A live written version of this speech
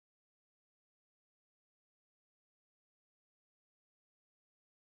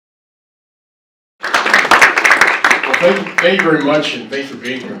Thank you very much, and thanks for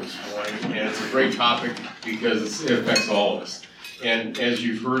being here this morning. And it's a great topic because it affects all of us. And as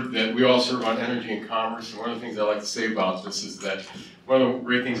you've heard, that we all serve on energy and commerce. And one of the things I like to say about this is that one of the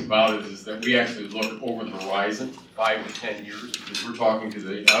great things about it is that we actually look over the horizon, 5 to 10 years, because we're talking to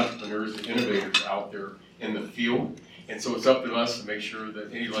the entrepreneurs, the innovators out there in the field. And so it's up to us to make sure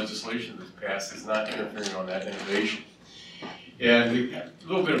that any legislation that's passed is not interfering on that innovation. And a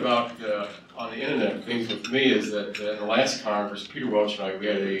little bit about on the internet of things with me is that in the last Congress, Peter Welch and I, we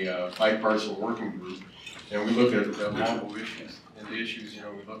had a bipartisan working group, and we looked at multiple issues. And the issues,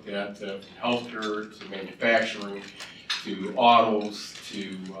 we looked at healthcare, to manufacturing, to autos,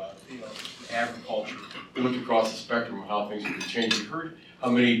 to agriculture. We looked across the spectrum of how things are changing. We heard how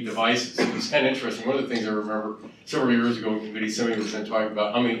many devices. It was kind of interesting. One of the things I remember several years ago in committee, somebody was then talking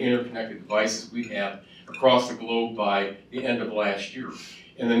about how many interconnected devices we have across the globe by the end of last year.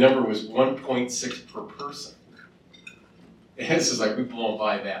 And the number was 1.6 per person. And this is like, we've blown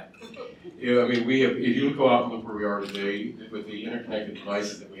by that. We have, if you go out and look where we are today, with the interconnected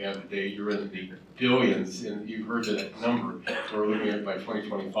devices that we have today, you're in the billions, and you've heard that number. We're looking at by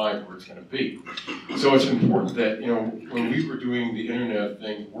 2025 where it's going to be. So it's important that, when we were doing the internet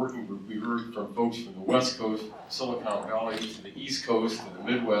thing, working group, we heard from folks from the West Coast, Silicon Valley, to the East Coast, to the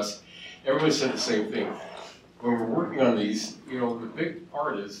Midwest. Everyone said the same thing. When we're working on these, the big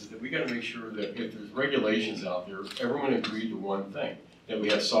part is that we got to make sure that if there's regulations out there, everyone agreed to one thing, that we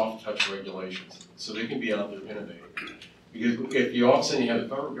have soft touch regulations, so they can be out there innovating. Because if you all of a sudden you have the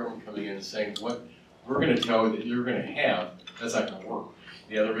federal government coming in and saying, what we're going to tell you that you're going to have, that's not going to work.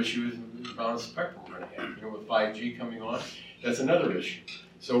 The other issue is the amount of spectrum we're going to have. With 5G coming on, that's another issue.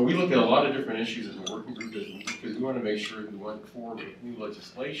 So we look at a lot of different issues in the working group because we want to make sure that we went forward with new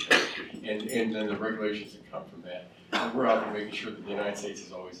legislation and then the regulations that come from that. And we're out there making sure that the United States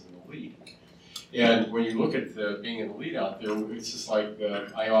is always in the lead. And when you look at being in the lead out there, it's just like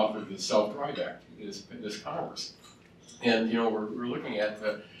I offered the Self-Drive Act this Congress. And we're looking at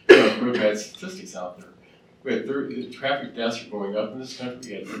real bad statistics out there. We had the traffic deaths are going up in this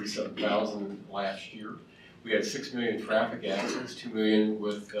country. We had 37,000 last year. We had 6 million traffic accidents, 2 million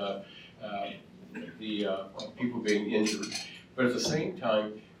with the people being injured. But at the same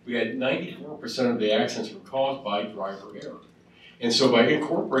time, we had 94% of the accidents were caused by driver error. And so by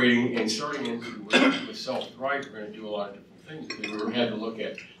incorporating and starting into with self-drive, we're going to do a lot of different things. Because we had to look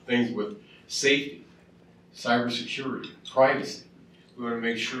at things with safety, cybersecurity, privacy. We want to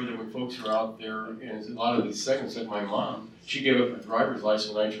make sure that when folks are out there, and a lot of these segments, like my mom, she gave up her driver's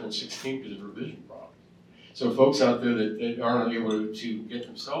license when I turned 16 because of her vision problem. So folks out there that aren't able to get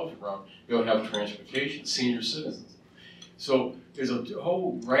themselves around, they'll have transportation, senior citizens. So there's a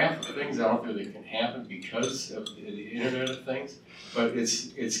whole raft of things out there that can happen because of the Internet of Things, but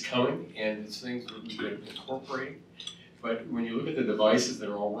it's coming, and it's things that we've been incorporating. But when you look at the devices that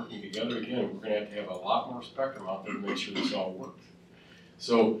are all working together, again, we're going to have a lot more spectrum out there to make sure this all works.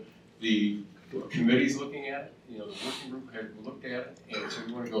 So the committee's looking at it, the working group had looked at it, and so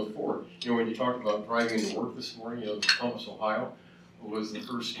we want to go forward. When you talked about driving to work this morning, Columbus, Ohio was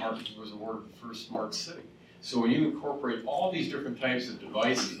awarded the first smart city. So when you incorporate all these different types of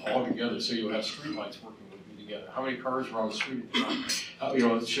devices all together, so you'll have streetlights working with you together. How many cars are on the street?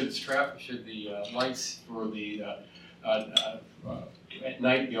 Should the lights for the at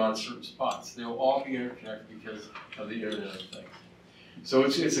night be on certain spots? They'll all be interconnected because of the Internet of Things. So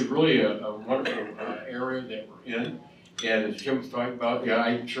it's really a wonderful area that we're in. And as Jim was talking about,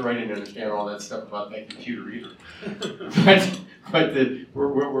 I'm sure I didn't understand all that stuff about that computer either. but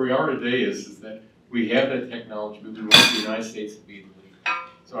where we are today is that we have that technology, but we want the United States to be the lead.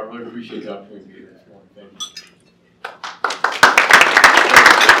 So I really appreciate the opportunity to be here this morning. Thank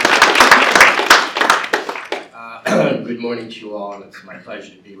you. Good morning to you all, and it's my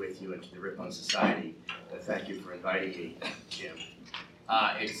pleasure to be with you and to the Ripon Society. Thank you for inviting me, Jim.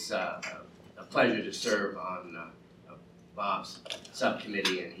 It's a pleasure to serve on Bob's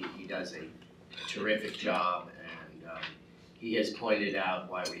subcommittee, and he does a terrific job, and he has pointed out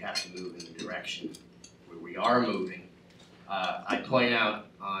why we have to move in the direction where we are moving. I point out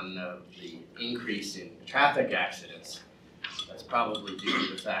on the increase in traffic accidents. That's probably due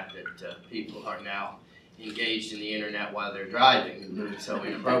to the fact that people are now engaged in the internet while they're driving and doing so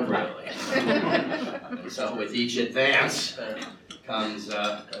inappropriately. And so with each advance comes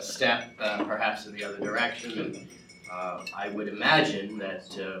a step perhaps in the other direction. And I would imagine that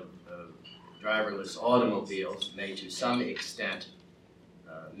driverless automobiles may to some extent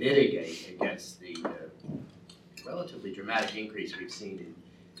mitigate against the relatively dramatic increase we've seen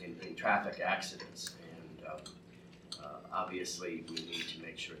in traffic accidents. And obviously we need to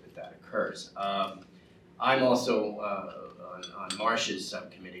make sure that that occurs. I'm also on Marsh's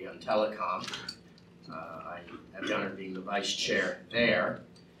subcommittee on telecom. I have the honor of being the vice chair there.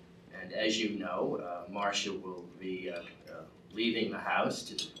 And as you know, Marcia will be leaving the House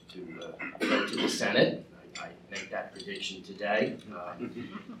to go to the Senate. I make that prediction today.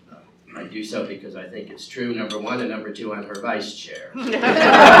 I do so because I think it's true, number one, and number two, I'm her vice chair.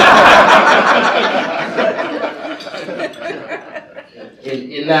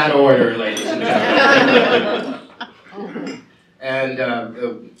 In that order, ladies and gentlemen. And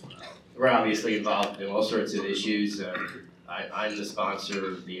we're obviously involved in all sorts of issues. I'm the sponsor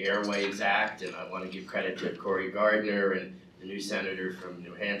of the Airwaves Act, and I want to give credit to Cory Gardner and the new senator from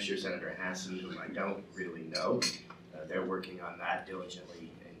New Hampshire, Senator Hassan, whom I don't really know. They're working on that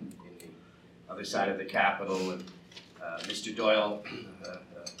diligently in the other side of the Capitol, and Mr. Doyle,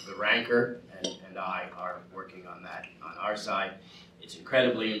 the ranker, and I are working on that on our side. It's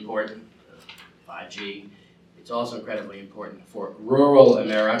incredibly important, 5G. It's also incredibly important for rural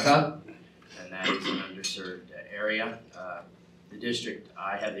America, and that is an underserved area. The district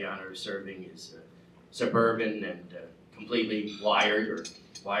I have the honor of serving is suburban and completely wired, or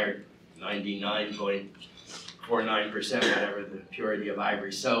wired 99.49%, whatever the purity of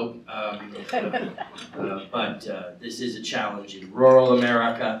ivory soap. But this is a challenge in rural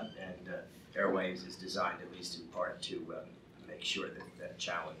America, and Airwaves is designed, at least in part, to make sure that that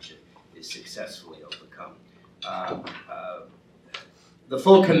challenge is successfully overcome. The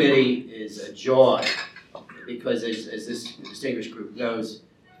full committee is a joy because, as this distinguished group knows,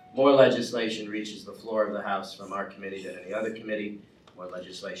 more legislation reaches the floor of the House from our committee than any other committee. More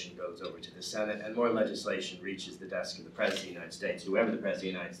legislation goes over to the Senate, and more legislation reaches the desk of the President of the United States, whoever the President of the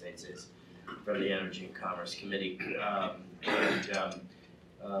United States is, from the Energy and Commerce Committee.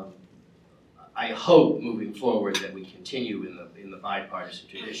 I hope moving forward that we continue in the bipartisan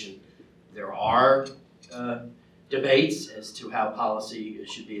tradition. There are debates as to how policy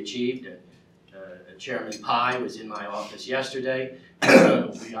should be achieved. Chairman Pai was in my office yesterday.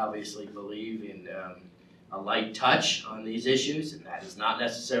 We obviously believe in a light touch on these issues, and that is not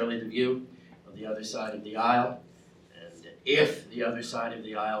necessarily the view of the other side of the aisle. And if the other side of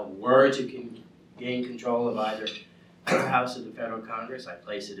the aisle were to gain control of either House of the Federal Congress, I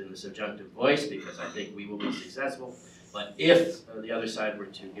place it in the subjunctive voice because I think we will be successful. But if the other side were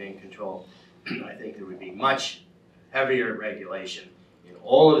to gain control, I think there would be much heavier regulation in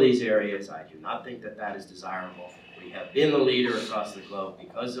all of these areas. I do not think that that is desirable. We have been the leader across the globe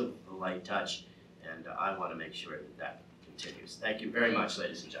because of the light touch, and I want to make sure that that continues. Thank you very much,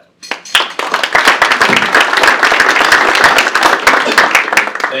 ladies and gentlemen.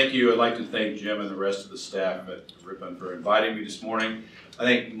 Thank you. I'd like to thank Jim and the rest of the staff at Ripon for inviting me this morning. I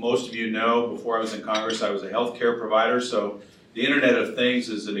think most of you know, before I was in Congress, I was a healthcare provider, so the Internet of Things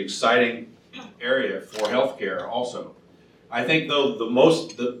is an exciting area for healthcare also. I think though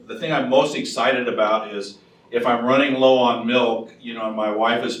the thing I'm most excited about is if I'm running low on milk, you know, and my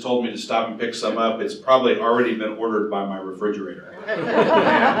wife has told me to stop and pick some up, it's probably already been ordered by my refrigerator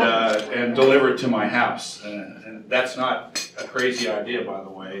and delivered to my house. And that's not a crazy idea, by the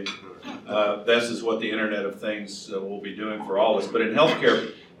way. This is what the Internet of Things will be doing for all of us. But in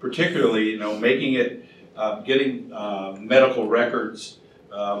healthcare, particularly, you know, making it, getting medical records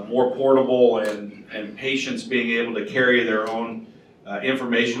more portable and patients being able to carry their own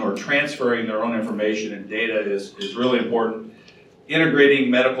information or transferring their own information and data is really important.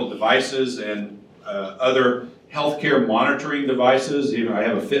 Integrating medical devices and other healthcare monitoring devices. You know, I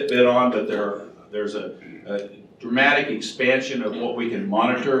have a Fitbit on, but there's a dramatic expansion of what we can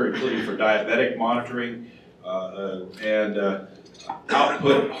monitor, including for diabetic monitoring and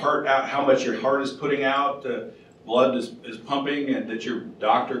output, how much your heart is putting out, blood is pumping, and that your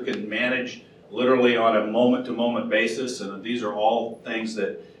doctor can manage literally on a moment-to-moment basis. And these are all things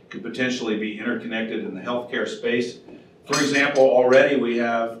that could potentially be interconnected in the healthcare space. For example, already we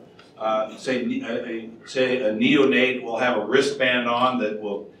have, say a neonate will have a wristband on that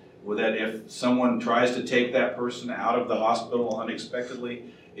that if someone tries to take that person out of the hospital unexpectedly,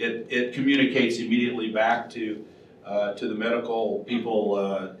 it communicates immediately back to the medical people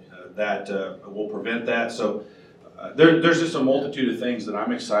that will prevent that. So there's just a multitude of things that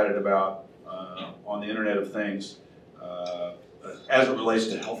I'm excited about on the Internet of Things as it relates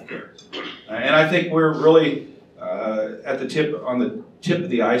to healthcare. And I think we're really on the tip of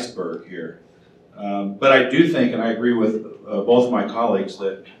the iceberg here. But I do think, and I agree with both of my colleagues,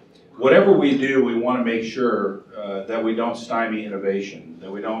 that whatever we do, we want to make sure that we don't stymie innovation,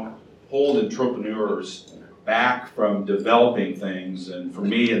 that we don't hold entrepreneurs back from developing things, and for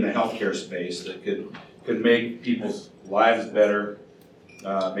me in the healthcare space, that could make people's lives better,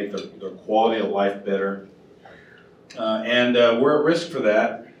 make their quality of life better, And we're at risk for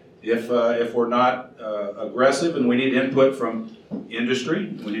that if we're not aggressive, and we need input from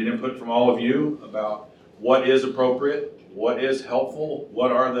industry. We need input from all of you about what is appropriate, what is helpful,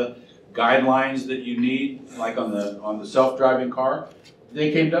 what are the guidelines that you need, like on the self-driving car.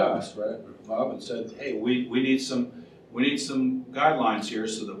 They came to us, right, Bob, and said, hey, we need some guidelines here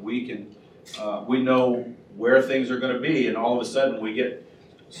so that we can we know where things are going to be, and all of a sudden we get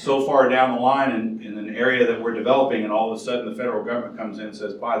so far down the line in an area that we're developing, and all of a sudden the federal government comes in and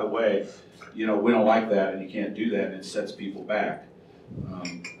says, by the way, we don't like that, and you can't do that, and it sets people back.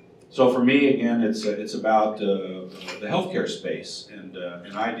 So for me, again, it's about the healthcare space and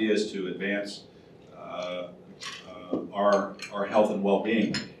ideas to advance our health and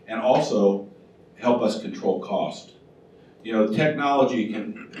well-being, and also help us control cost. Technology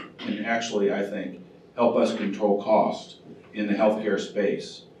can actually, I think, help us control cost in the healthcare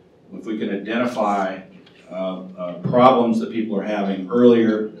space. If we can identify problems that people are having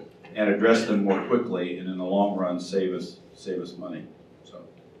earlier and address them more quickly, and in the long run save us money. So,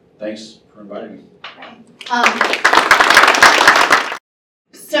 thanks for inviting me.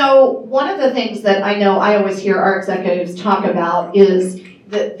 So one of the things that I know I always hear our executives talk about is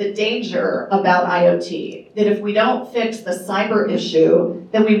the danger about IoT, that if we don't fix the cyber issue,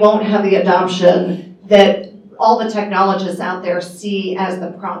 then we won't have the adoption that all the technologists out there see as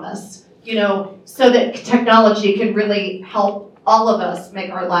the promise, so that technology can really help all of us make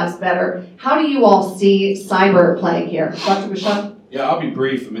our lives better. How do you all see cyber playing here? Dr. Bucshon? Yeah, I'll be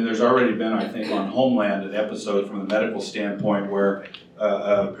brief. There's already been, I think, on Homeland an episode from the medical standpoint where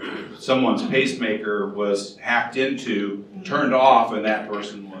someone's pacemaker was hacked into, turned off, and that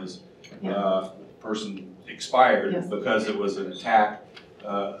person was expired. Yes. Because it was an attack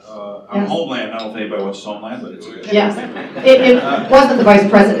on Homeland. I don't know if anybody watches Homeland, but it's Yes. It wasn't the vice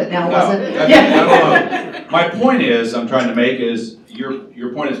president now, was it? I don't know. My point is, I'm trying to make is,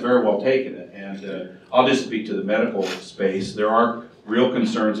 your point is very well taken, and I'll just speak to the medical space. There are real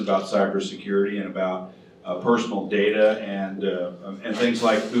concerns about cybersecurity and about personal data and things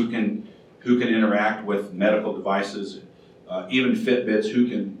like who can interact with medical devices, even Fitbits, who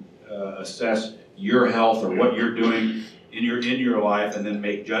can assess your health or what you're doing in your life, and then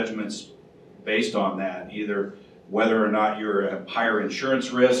make judgments based on that, either whether or not you're at higher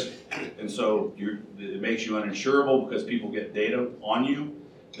insurance risk, and so it makes you uninsurable because people get data on you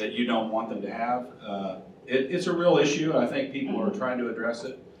that you don't want them to have. It's a real issue, and I think people are trying to address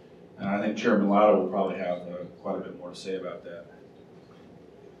it. And I think Chairman Latta will probably have quite a bit more to say about that.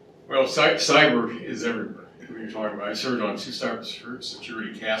 Well, cyber is everywhere. When you're talking about, I served on 2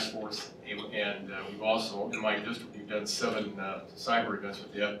 cybersecurity task force, and we've also, in my district, we've done 7 cyber events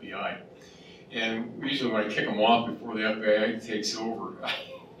with the FBI. And usually when I kick them off before the FBI takes over,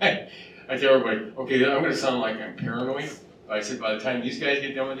 I tell everybody, okay, I'm going to sound like I'm paranoid. I said, by the time these guys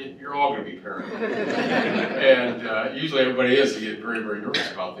get done with it, you're all going to be paranoid. And usually everybody is. They get very, very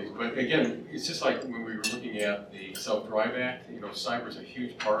nervous about things. But again, it's just like when we were looking at the Self-Drive Act. Cyber is a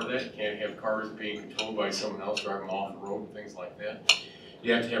huge part of that. You can't have cars being controlled by someone else, driving them off the road and things like that.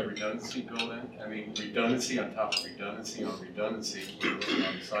 You have to have redundancy built in. Redundancy on top of redundancy on redundancy on the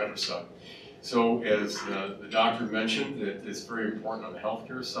cyber side. So as the doctor mentioned, that it's very important on the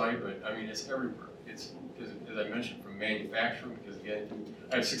healthcare side, but it's everywhere. It's, as I mentioned, from manufacturing, because again,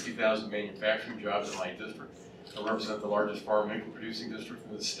 I have 60,000 manufacturing jobs in my district. I represent the largest farm income producing district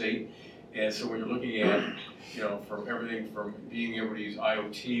in the state. And so when you're looking at, from everything from being able to use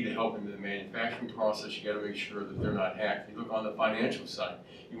IoT to help in the manufacturing process, you got to make sure that they're not hacked. You look on the financial side,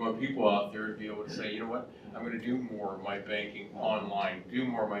 you want people out there to be able to say, you know what, I'm going to do more of my banking online, do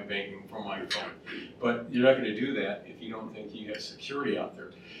more of my banking from my phone. But you're not going to do that if you don't think you have security out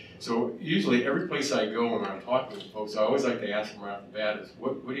there. So usually every place I go when I'm talking with folks, I always like to ask them right off the bat is,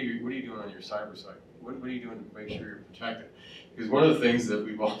 what are you doing on your cyber side? What are you doing to make sure you're protected? Because one of the things that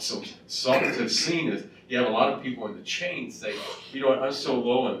we've also seen is you have a lot of people in the chain say, I'm so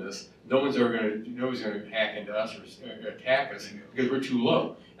low on this, nobody's going to hack into us or attack us because we're too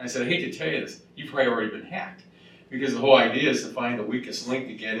low. And I said, I hate to tell you this, you've probably already been hacked. Because the whole idea is to find the weakest link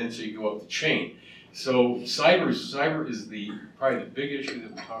to get in so you go up the chain. So cyber is probably the big issue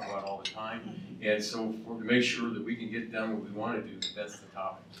that we talk about all the time. And so to make sure that we can get done what we want to do, that's the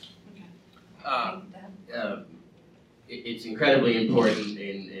topic. It's incredibly important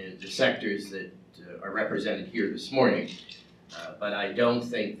in the sectors that are represented here this morning. But I don't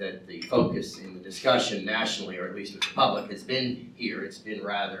think that the focus in the discussion nationally, or at least with the public, has been here. It's been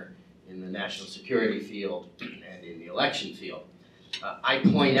rather in the national security field and in the election field. I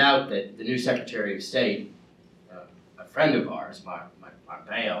point out that the new Secretary of State, a friend of ours, Mark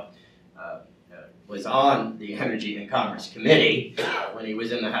Pompeo, was on the Energy and Commerce Committee when he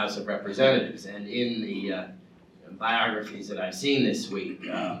was in the House of Representatives. And in the biographies that I've seen this week,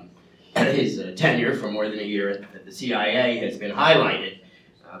 his tenure for more than a year at the CIA has been highlighted.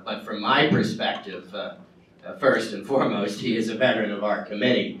 But from my perspective, first and foremost, he is a veteran of our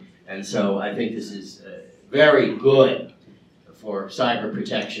committee. And so I think this is very good for cyber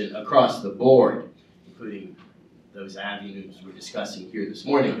protection across the board, including those avenues we're discussing here this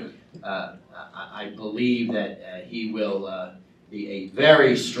morning. I believe that he will be a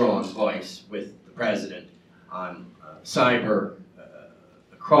very strong voice with the President on cyber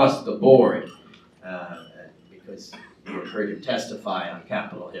across the board, because you've heard him testify on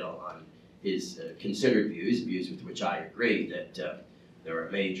Capitol Hill on his considered views with which I agree, that there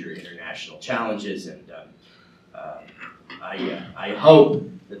are major international challenges, and I hope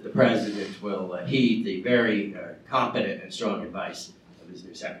that the President will heed the very competent and strong advice of his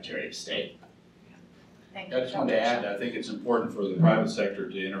new Secretary of State. Thank you. I just wanted to add, I think it's important for the private sector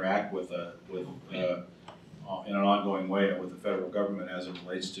to interact with in an ongoing way with the federal government as it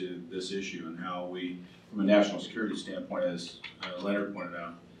relates to this issue, and how we, from a national security standpoint, as Leonard pointed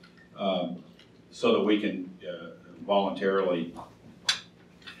out, so that we can voluntarily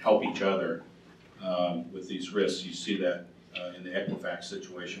help each other with these risks. You see that in the Equifax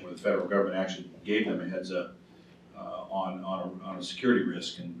situation, where the federal government actually gave them a heads up on a security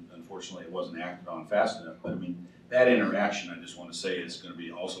risk, and unfortunately it wasn't acted on fast enough. But I mean, that interaction, I just want to say, is going to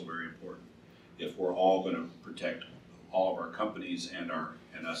be also very important if we're all going to protect all of our companies and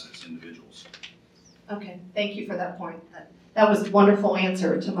us as individuals. Okay, thank you for that point. That was a wonderful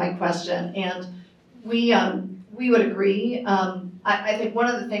answer to my question, and we would agree. I think one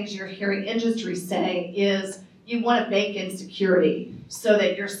of the things you're hearing industry say is you want to bake in security so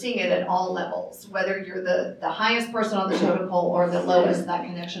that you're seeing it at all levels, whether you're the highest person on the totem pole or the lowest, that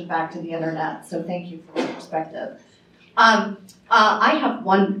connection back to the internet. So thank you for your perspective. I have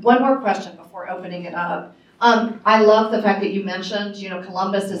one more question before opening it up. I love the fact that you mentioned,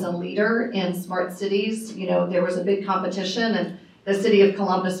 Columbus is a leader in smart cities. There was a big competition, and the city of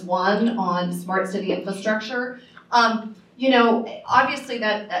Columbus won on smart city infrastructure. Obviously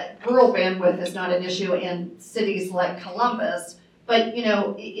that rural bandwidth is not an issue in cities like Columbus, but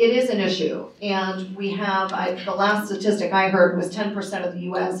it is an issue. And we have, the last statistic I heard was 10% of the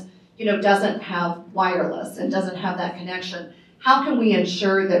US, doesn't have wireless and doesn't have that connection. How can we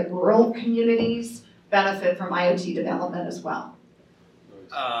ensure that rural communities benefit from IoT development as well?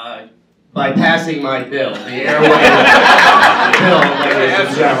 By passing my bill, the airway bill, ladies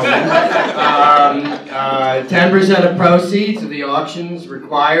and gentlemen. 10% of proceeds of the auctions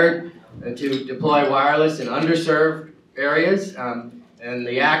required to deploy wireless in underserved areas. And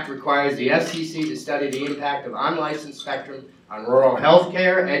the act requires the FCC to study the impact of unlicensed spectrum on rural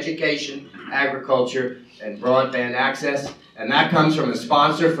healthcare, education, agriculture, and broadband access. And that comes from a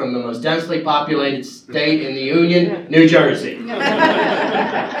sponsor from the most densely populated state in the Union, New Jersey.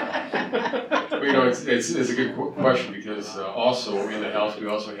 It's a good question, because also in the House we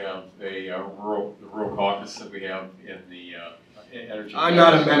also have the rural caucus that we have in the energy. I'm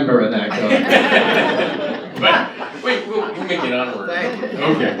not a member of that caucus. But wait, we'll make it honorary. Thank you.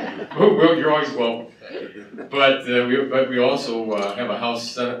 Okay, well, you're always welcome. But we also have a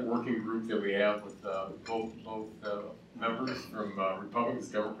House-Senate working group that we have with both members from Republicans,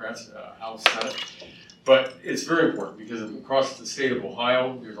 Democrats, House, Senate. But it's very important, because across the state of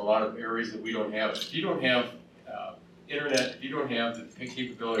Ohio, there's a lot of areas that we don't have. If you don't have internet, if you don't have the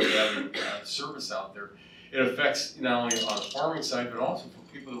capability of having service out there, it affects not only on the farming side, but also for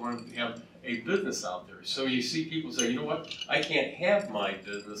people that want to have a business out there. So you see people say, you know what, I can't have my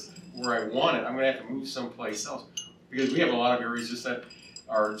business where I want it. I'm going to have to move someplace else. Because we have a lot of areas just that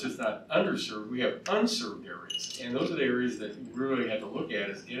are just not underserved. We have unserved areas. And those are the areas that we really have to look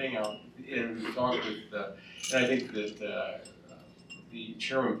at, is getting out and talk with, and I think that the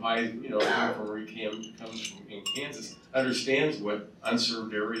Chairman Pye, from where he comes from in Kansas, understands what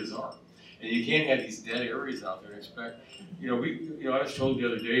unserved areas are. And you can't have these dead areas out there and expect, I was told the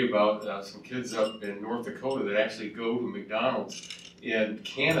other day about some kids up in North Dakota that actually go to McDonald's in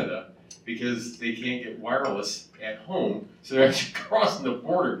Canada because they can't get wireless at home, so they're actually crossing the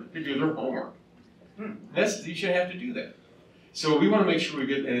border to do their homework. You shouldn't have to do that. So we want to make sure we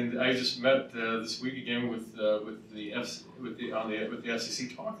get, and I just met this week again with the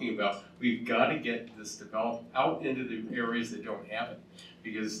FCC talking about, we've got to get this developed out into the areas that don't have it.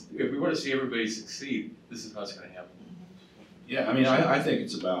 Because if we want to see everybody succeed, this is how it's going to happen. Yeah, I mean, I think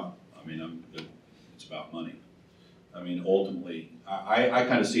it's about, it's about money. I mean, ultimately, I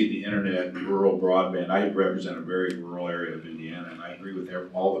kind of see the internet and rural broadband. I represent a very rural area of Indiana, and I agree with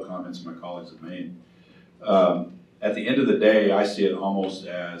all the comments my colleagues have made. At the end of the day, I see it almost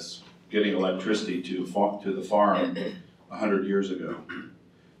as getting electricity to the farm 100 years ago,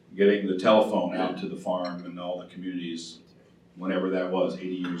 getting the telephone out to the farm and all the communities, whenever that was, 80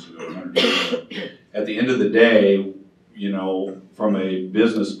 years ago, 100 years ago. At the end of the day, you know, from a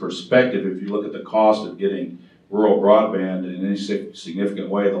business perspective, if you look at the cost of getting rural broadband in any significant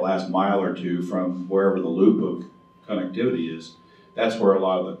way the last mile or two from wherever the loop of connectivity is, that's where a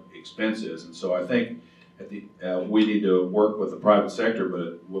lot of the expense is. And so I think we need to work with the private sector,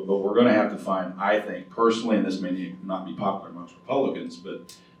 but we're going to have to find, I think personally, and this may not be popular amongst Republicans,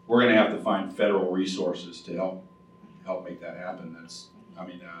 but we're going to have to find federal resources to help make that happen. I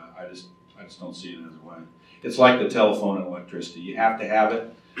just don't see it as a way. It's like the telephone and electricity. You have to have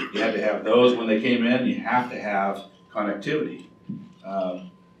it. You had to have those when they came in. You have to have connectivity.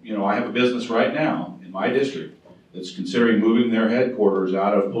 You know, I have a business right now in my district that's considering moving their headquarters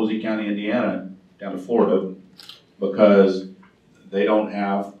out of Posey County, Indiana, down to Florida, because they don't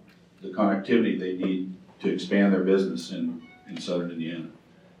have the connectivity they need to expand their business in southern Indiana.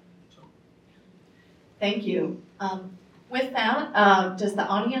 So. Thank you. With that, does the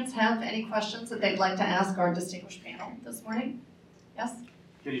audience have any questions that they'd like to ask our distinguished panel this morning? Yes?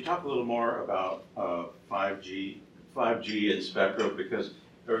 Can you talk a little more about 5G and spectrum? Because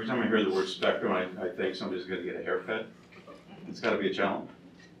every time I hear the word spectrum, I think somebody's going to get a haircut. It's got to be a challenge.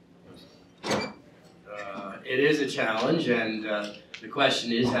 It is a challenge, and the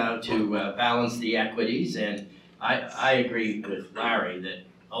question is how to balance the equities. And I agree with Larry that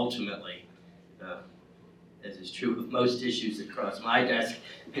ultimately, as is true with most issues that cross my desk,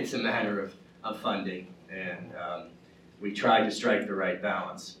 it's a matter of funding, and we try to strike the right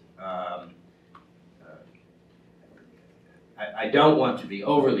balance. I don't want to be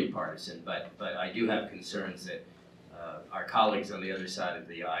overly partisan, but I do have concerns that our colleagues on the other side of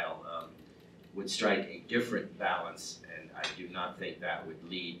the aisle would strike a different balance, and I do not think that would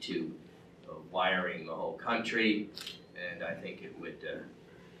lead to wiring the whole country, and I think it would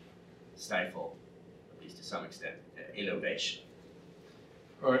stifle, at least to some extent, innovation.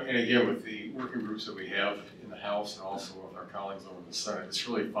 And again, with the working groups that we have in the House and also with our colleagues over in the Senate, it's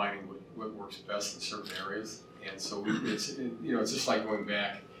really finding what works best in certain areas. And so it's just like going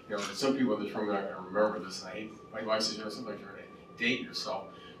back, some people in this room are not going to remember this, and I hate, my wife says, sometimes you're going to date yourself.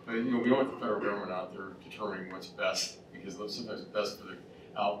 But, we don't want the federal government out there determining what's best, because sometimes it's best for the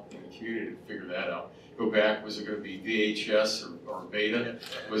out in the community to figure that out. Go back, was it going to be VHS or Beta?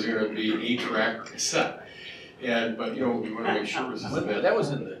 Was it going to be 8-track or cassette? But we want to make sure that was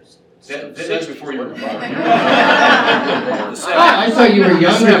in the. That's before you were born. I thought you were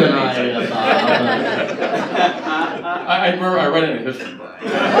younger than I remember I read it in a history book.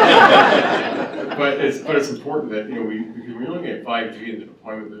 But it's important that because we're looking at 5G and the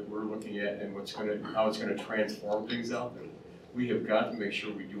deployment that we're looking at and how it's going to transform things out there. We have got to make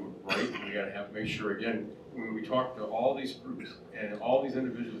sure we do it right. We got to make sure, again, when we talk to all these groups and all these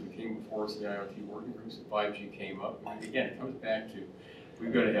individuals that came before us in the IoT working groups and 5G came up, and again, it comes back to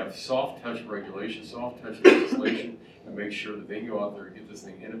we've got to have soft touch regulation, soft touch legislation, and make sure that they can go out there and get this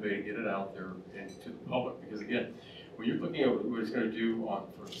thing innovated, get it out there and to the public. Because again, when you're looking at what it's going to do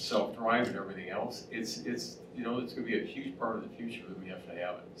for self-drive and everything else, it's going to be a huge part of the future that we have to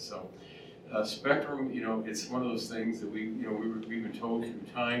have it. So. Spectrum, it's one of those things that we've been told through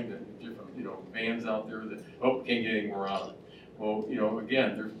time that different, bands out there that, can't get any more out of it. Well,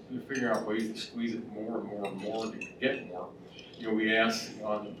 again, they're figuring out ways to squeeze it more and more and more to get more. We asked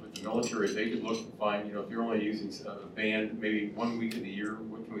with the military, if they could look and find, if you're only using a band maybe 1 week of the year,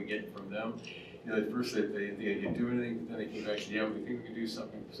 what can we get from them? At first they didn't do anything, but then they came back and said, yeah, we think we can do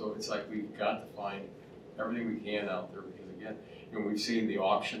something. So it's like we've got to find everything we can out there, because again, we've seen the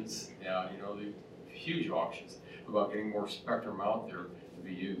auctions, the huge auctions about getting more spectrum out there to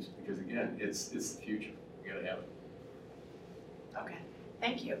be used, because again, it's the future. We got to have it. Okay,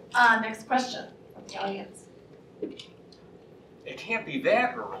 thank you. Next question from the audience. It can't be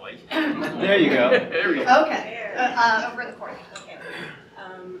that early. There you go. There you go. Okay, over the court. Okay.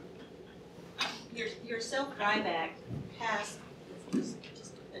 Your self-drive act passed with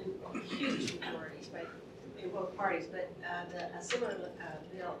just a huge majorities, but in both parties. But a similar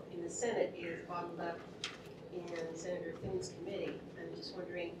bill in the Senate is bottled up in Senator Finn's committee. I'm just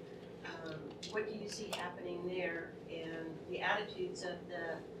wondering, what do you see happening there, and the attitudes of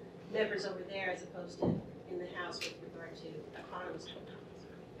the members over there as opposed to in the House with regard to autonomous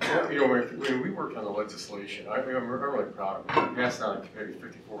vehicles? When we worked on the legislation, I'm really proud of it. We passed out in committee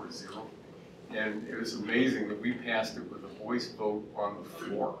 54-0. and it was amazing that we passed it with a voice vote on the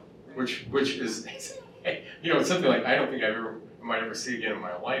floor, which is, you know, it's something like I don't think I might ever see again in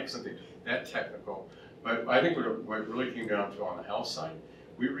my life, something that technical. But I think what it really came down to on the House side,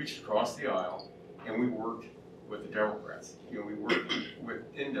 we reached across the aisle and we worked with the Democrats. You know, we worked with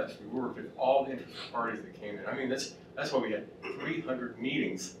industry, we worked with all the interested parties that came in. I mean, that's why we had 300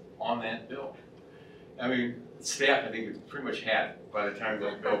 meetings on that bill. I mean, staff, I think, was pretty much had it by the time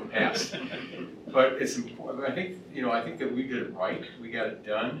the bill passed. But it's important. I think, you know, I think that we did it right. We got it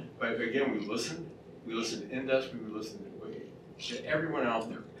done. But again, we listened. We listened to industry. We listened to everyone out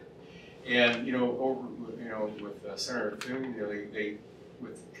there. And you know, with Senator Thune, you know, they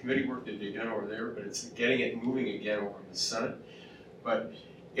with committee work that they've done over there, but it's getting it moving again over in the Senate. But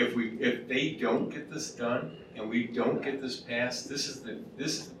if they don't get this done and we don't get this passed, this is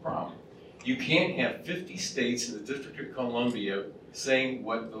the problem. You can't have 50 states in the District of Columbia saying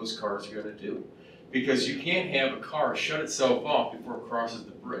what those cars are going to do, because you can't have a car shut itself off before it crosses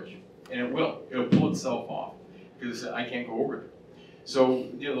the bridge, and it'll pull itself off because I can't go over there. So,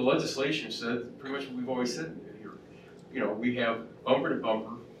 you know, the legislation said pretty much what we've always said here. You know, we have bumper to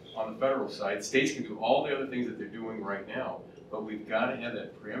bumper on the federal side. States can do all the other things that they're doing right now, but we've got to have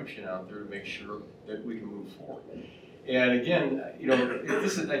that preemption out there to make sure that we can move forward. And again, you know,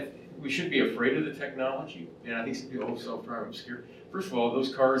 we shouldn't be afraid of the technology. And I think some people, self-driving, I'm scared. First of all,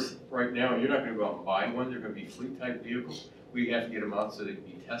 those cars right now, you're not going to go out and buy one. They're going to be fleet-type vehicles. We have to get them out so they can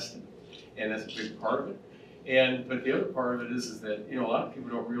be tested, and that's a big part of it. But the other part of it is that, you know, a lot of people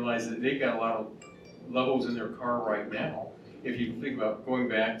don't realize that they've got a lot of levels in their car right now. If you think about going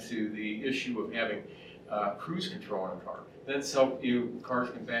back to the issue of having cruise control in a car, then cars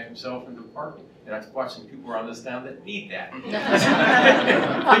can back themselves into parking. And I've watched some people around this town that need that.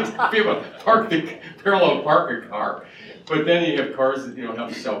 Be able to parallel park a car. But then you have cars that, you know,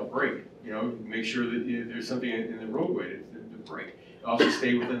 have self-brake. You know, make sure that there's something in the roadway to brake. Also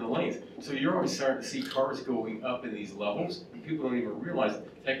stay within the lanes. So you're always starting to see cars going up in these levels. And people don't even realize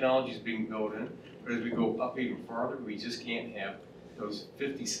technology is being built in. But as we go up even farther, we just can't have those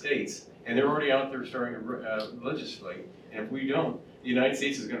 50 states. And they're already out there starting to legislate. And if we don't, the United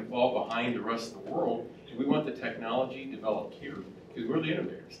States is going to fall behind the rest of the world. And we want the technology developed here because we're the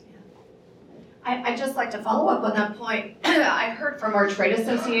innovators. I'd just like to follow up on that point. I heard from our trade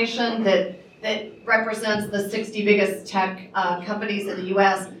association that represents the 60 biggest tech companies in the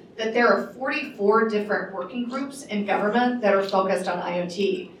U.S., that there are 44 different working groups in government that are focused on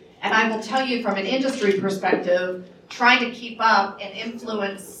IoT. And I will tell you from an industry perspective, trying to keep up and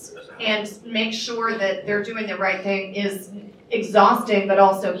influence and make sure that they're doing the right thing is exhausting, but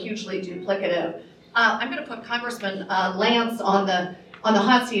also hugely duplicative. I'm going to put Congressman Lance on the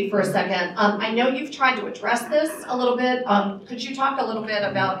hot seat for a second. I know you've tried to address this a little bit. Could you talk a little bit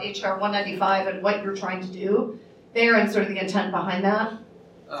about HR 195 and what you're trying to do there and sort of the intent behind that?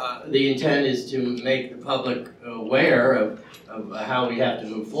 The intent is to make the public aware of how we have to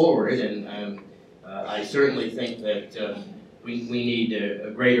move forward, and I certainly think that we need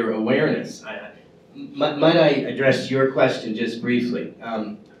a greater awareness. Might I address your question just briefly?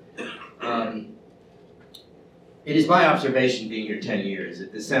 It is my observation, being here 10 years,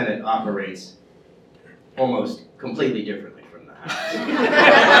 that the Senate operates almost completely differently from the House.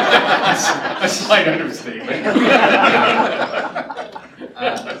 A slight understatement.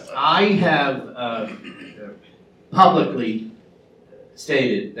 I have publicly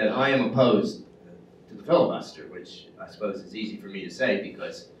stated that I am opposed to the filibuster, which I suppose is easy for me to say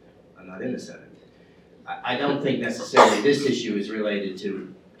because I'm not in the Senate. I don't think necessarily this issue is related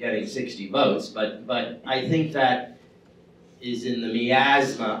to getting 60 votes, but I think that is in the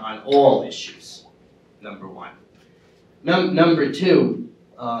miasma on all issues, number one. Number two,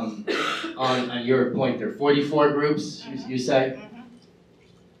 on your point, there are 44 groups, you say?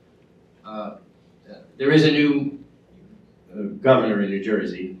 There is a new governor in New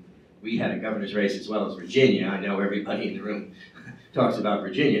Jersey. We had a governor's race as well as Virginia. I know everybody in the room talks about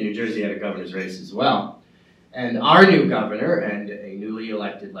Virginia. New Jersey had a governor's race as well. And our new governor and a newly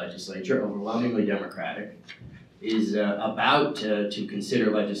elected legislature, overwhelmingly Democratic, is about to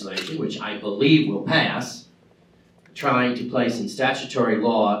consider legislation, which I believe will pass, trying to place in statutory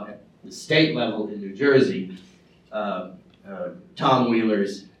law at the state level in New Jersey, Tom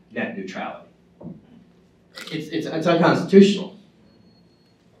Wheeler's net neutrality. It's unconstitutional,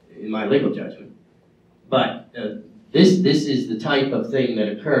 in my legal judgment, but this is the type of thing that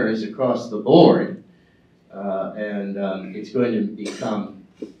occurs across the board. And it's going to become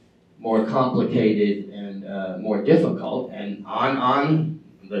more complicated and more difficult. And on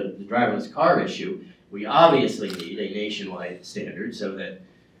the driverless car issue, we obviously need a nationwide standard so that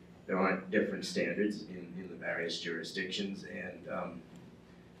there aren't different standards in the various jurisdictions, and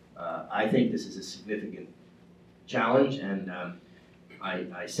I think this is a significant challenge, and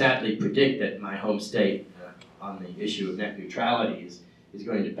I sadly predict that my home state on the issue of net neutrality is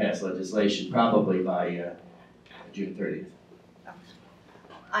going to pass legislation probably by June 30th.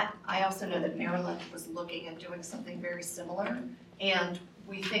 I also know that Maryland was looking at doing something very similar, and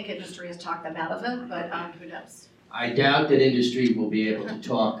we think industry has talked them out of it, but who knows? I doubt that industry will be able to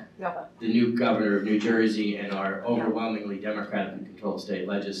talk the new governor of New Jersey and our overwhelmingly democratically controlled state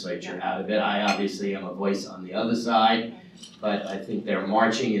legislature out of it. I obviously am a voice on the other side, but I think they're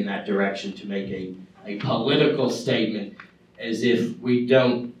marching in that direction to make a political statement as if we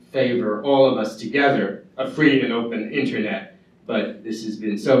don't favor, all of us together, a free and open internet. But this has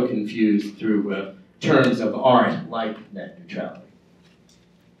been so confused through terms of art like net neutrality.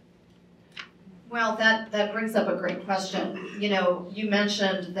 Well, that brings up a great question. You know, you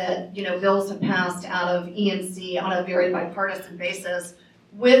mentioned that, you know, bills have passed out of E&C on a very bipartisan basis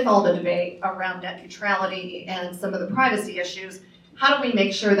with all the debate around net neutrality and some of the privacy issues. How do we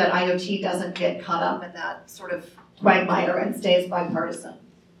make sure that IoT doesn't get caught up in that sort of quagmire and stays bipartisan?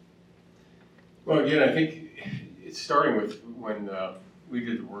 Well, again, I think it's starting with when we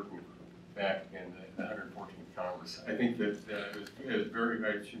did the work back in the 114th Congress. I think that it was very,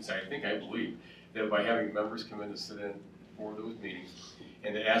 I shouldn't say I think, I believe, that by having members come in to sit in for those meetings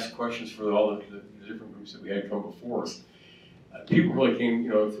and to ask questions for all the different groups that we had come before us, people really came, you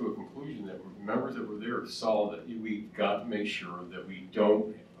know, to a conclusion that members that were there saw that we got to make sure that we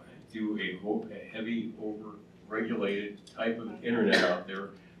don't do a heavy, over-regulated type of internet out there,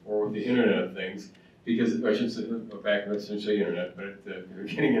 or with the Internet of Things, because I shouldn't say back, let's say internet, but we're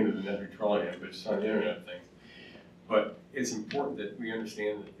getting into the net neutrality, but it's on the Internet of Things. But it's important that we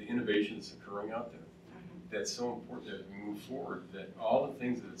understand that the innovation that's occurring out there, that's so important that we move forward, that all the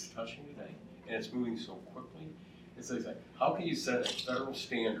things that it's touching today, and it's moving so quickly, it's like, how can you set a federal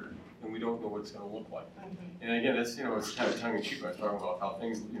standard and we don't know what it's going to look like? And again, that's, you know, it's kind of tongue in cheek. I was talking about how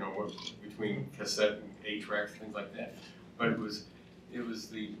things, you know, what between cassette and 8-tracks, things like that. But it was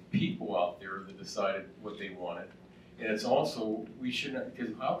the people out there that decided what they wanted. And it's also, we should not,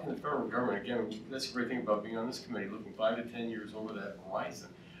 because how can the federal government, again, that's the great thing about being on this committee, looking 5 to 10 years over that horizon,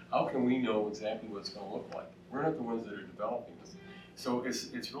 how can we know exactly what it's going to look like? We're not the ones that are developing this. So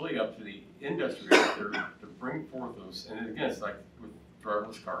it's really up to the industry out there to bring forth those, and again, it's like with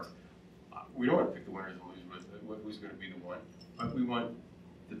driverless cars. We don't want to pick the winners and losers with who's going to be the one, but we want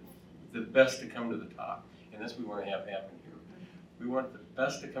the best to come to the top, and that's what we want to have happen here. We want the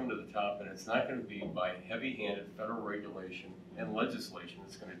best to come to the top, and it's not going to be by heavy-handed federal regulation and legislation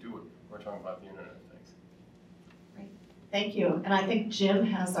that's going to do it. We're talking about the Internet of Things. Great. Thank you. And I think Jim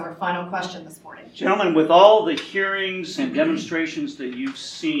has our final question this morning. Gentlemen, with all the hearings and demonstrations that you've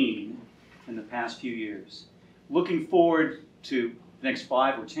seen in the past few years, looking forward to the next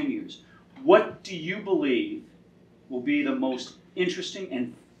 5 or 10 years, what do you believe will be the most interesting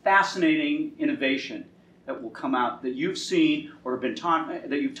and fascinating innovation that will come out that you've seen or have been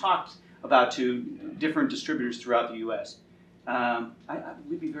that you've talked about to different distributors throughout the U.S.?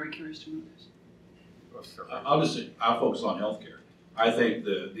 We'd be very curious to know this. I'll focus on healthcare. I think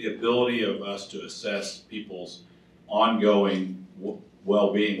the ability of us to assess people's ongoing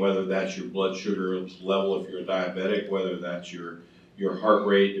well-being, whether that's your blood sugar level if you're a diabetic, whether that's your heart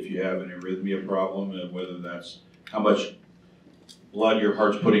rate if you have an arrhythmia problem, and whether that's how much blood your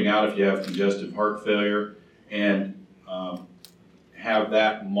heart's putting out if you have congestive heart failure, and have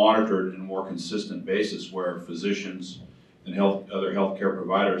that monitored in a more consistent basis where physicians and other healthcare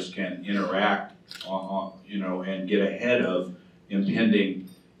providers can interact and get ahead of impending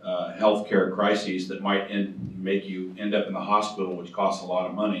healthcare crises that might make you end up in the hospital, which costs a lot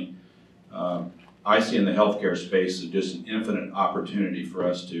of money. I see in the healthcare space just an infinite opportunity for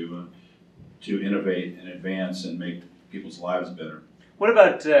us to innovate and advance and make people's lives better. What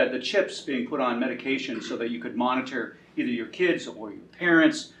about the chips being put on medication so that you could monitor either your kids or your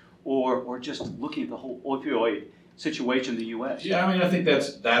parents, or just looking at the whole opioid situation in the U.S.? Yeah, I mean, I think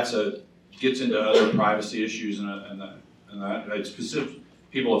that's gets into other privacy issues and that specific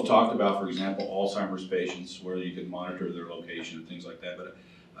people have talked about, for example, Alzheimer's patients where you can monitor their location and things like that. But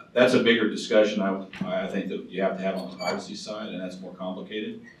that's a bigger discussion. I think that you have to have on the privacy side, and that's more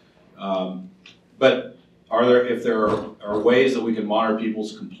complicated. But if there are ways that we can monitor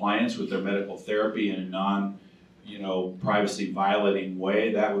people's compliance with their medical therapy in a non-privacy violating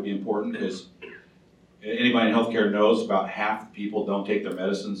way, that would be important, because anybody in healthcare knows about half the people don't take their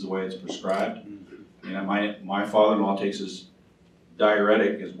medicines the way it's prescribed. You know, my father-in-law takes his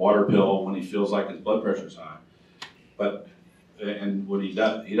diuretic, his water pill, when he feels like his blood pressure is high. But and when he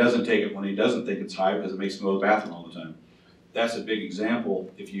doesn't take it when he doesn't think it's high because it makes him go to the bathroom all the time. That's a big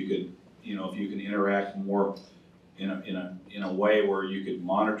example. If you could, if you can interact more in a way where you could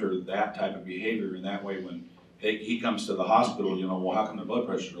monitor that type of behavior, and that way when he comes to the hospital, well, how come their blood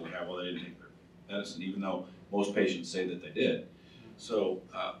pressure's really high? Well, they didn't take their medicine, even though most patients say that they did. So,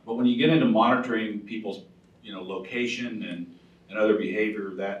 but when you get into monitoring people's, location and other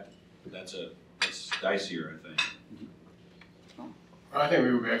behavior, that's dicier, I think. I think we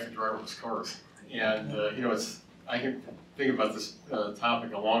go back to driverless cars, and I can think about this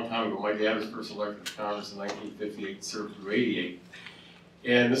topic a long time ago. My dad was first elected to Congress in 1958, served through '88,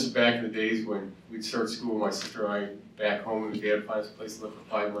 and this is back in the days when we'd start school. My sister and I back home, and Dad would find us a place to live for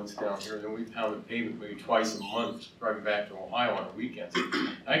 5 months down here, and then we'd pound the pavement maybe twice a month driving back to Ohio on the weekends.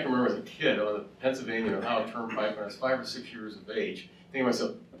 I can remember as a kid on the Pennsylvania Ohio Turnpike when I was 5 or 6 years of age, thinking to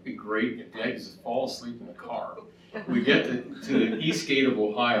myself, that'd be great if Dad could just fall asleep in the car. We get to the east gate of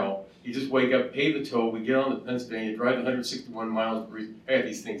Ohio, you just wake up, pay the toll, we get on the Pennsylvania, drive 161 miles per hour. I got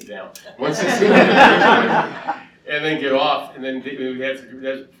these things down. 161, and then get off, and then we had to do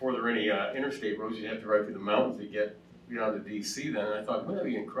that before there were any interstate roads. You'd have to drive through the mountains to get down to DC then, and I thought, wouldn't that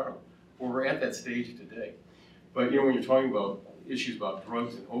be incredible? Well, we're at that stage today. But when you're talking about issues about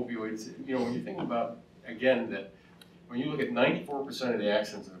drugs and opioids, when you think about, again, that when you look at 94% of the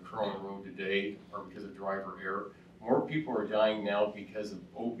accidents that occur on the road today are because of driver error. More people are dying now because of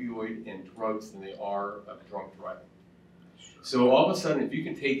opioid and drugs than they are of drunk driving. So all of a sudden, if you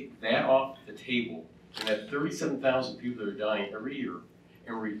can take that off the table, and that 37,000 people that are dying every year,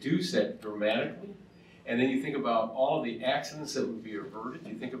 and reduce that dramatically, and then you think about all the accidents that would be averted,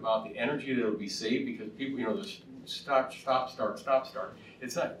 you think about the energy that would be saved because people, there's stop, start.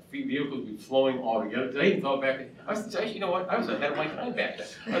 It's not, vehicles would be flowing all together. I even thought back, I was ahead of my time back then.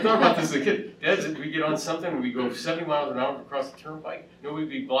 I thought about this as a kid. Dad's, if we get on something and we go 70 miles an hour across the turnpike, nobody'd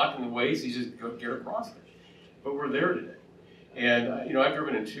be blocking the ways, you just get across it. But we're there today. And I've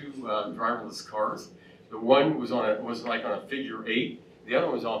driven in 2 driverless cars. The one was like on a figure 8. The other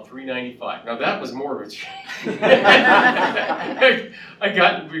one was on 395. Now that was more of a change. I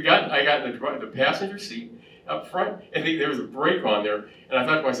got in the passenger seat up front, and there was a brake on there, and I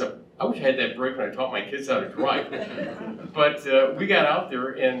thought to myself, I wish I had that brake when I taught my kids how to drive. But we got out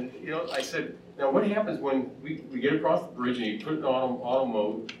there, and I said, now what happens when we get across the bridge and you put it in auto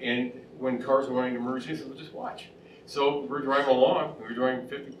mode, and when cars are running emergency, so we'll just watch. So we're driving along, and we're driving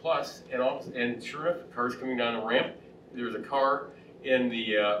 50 plus, and sure enough, the car's coming down the ramp. There was a car in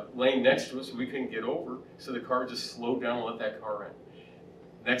the lane next to us, so we couldn't get over, so the car just slowed down and let that car in.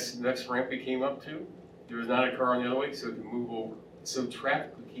 Next ramp we came up to, there was not a car on the other way, so it could move over. So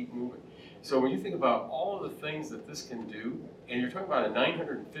traffic would keep moving. So when you think about all of the things that this can do, and you're talking about a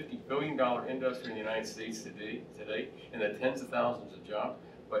 $950 billion industry in the United States today, and the tens of thousands of jobs,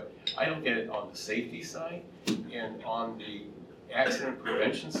 but I look at it on the safety side and on the accident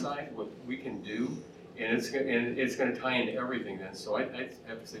prevention side, what we can do, and it's going to tie into everything then. So I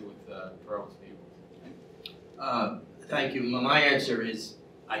have to say with driverless vehicles. Thank you. My answer is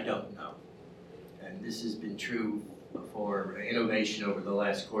I don't know. And this has been true for innovation over the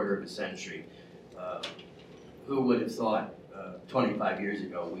last quarter of a century. Who would have thought 25 years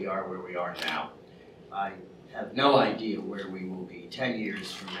ago we are where we are now? I have no idea where we will be 10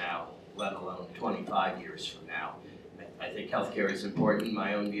 years from now, let alone 25 years from now. I think healthcare is important.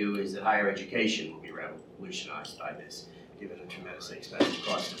 My own view is that higher education will be revolutionized by this, given the tremendously expensive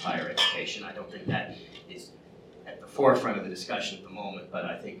cost of higher education. I don't think that is at the forefront of the discussion at the moment, but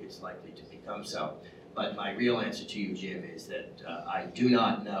I think it's likely to become so. But my real answer to you, Jim, is that I do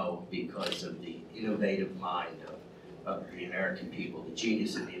not know because of the innovative mind of the American people, the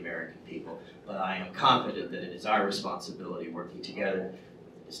genius of the American people, but I am confident that it is our responsibility, working together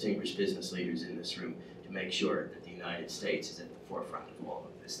with the distinguished business leaders in this room, to make sure that the United States is at the forefront of all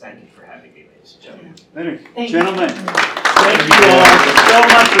of this. Thank you for having me, ladies and gentlemen. Gentlemen, thank you all so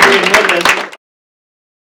much for being with us.